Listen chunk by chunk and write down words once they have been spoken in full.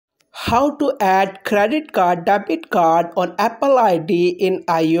How to add credit card debit card on Apple ID in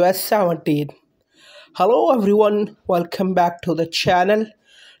iOS 17. Hello everyone, welcome back to the channel.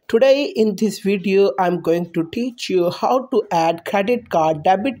 Today in this video I'm going to teach you how to add credit card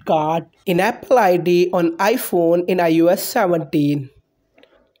debit card in Apple ID on iPhone in iOS 17.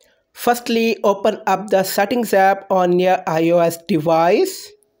 Firstly, open up the settings app on your iOS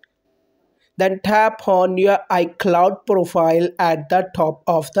device. Then tap on your iCloud profile at the top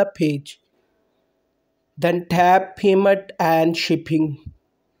of the page. Then tap Payment and Shipping.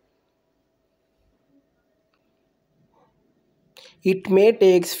 It may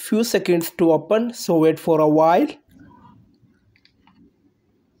take few seconds to open, so wait for a while.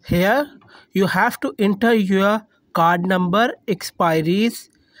 Here you have to enter your card number, expiries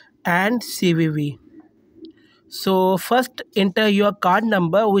and CVV. So first enter your card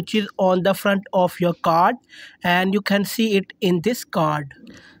number, which is on the front of your card and you can see it in this card.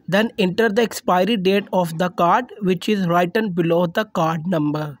 Then enter the expiry date of the card, which is written below the card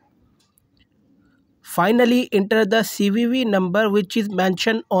number. Finally, enter the CVV number, which is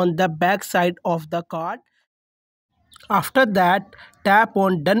mentioned on the back side of the card. After that, tap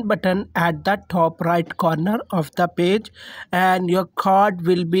on Done button at the top right corner of the page and your card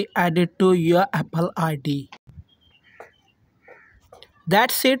will be added to your Apple ID.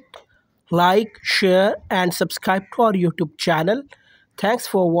 That's it. Like, share and subscribe to our YouTube channel. Thanks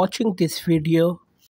for watching this video.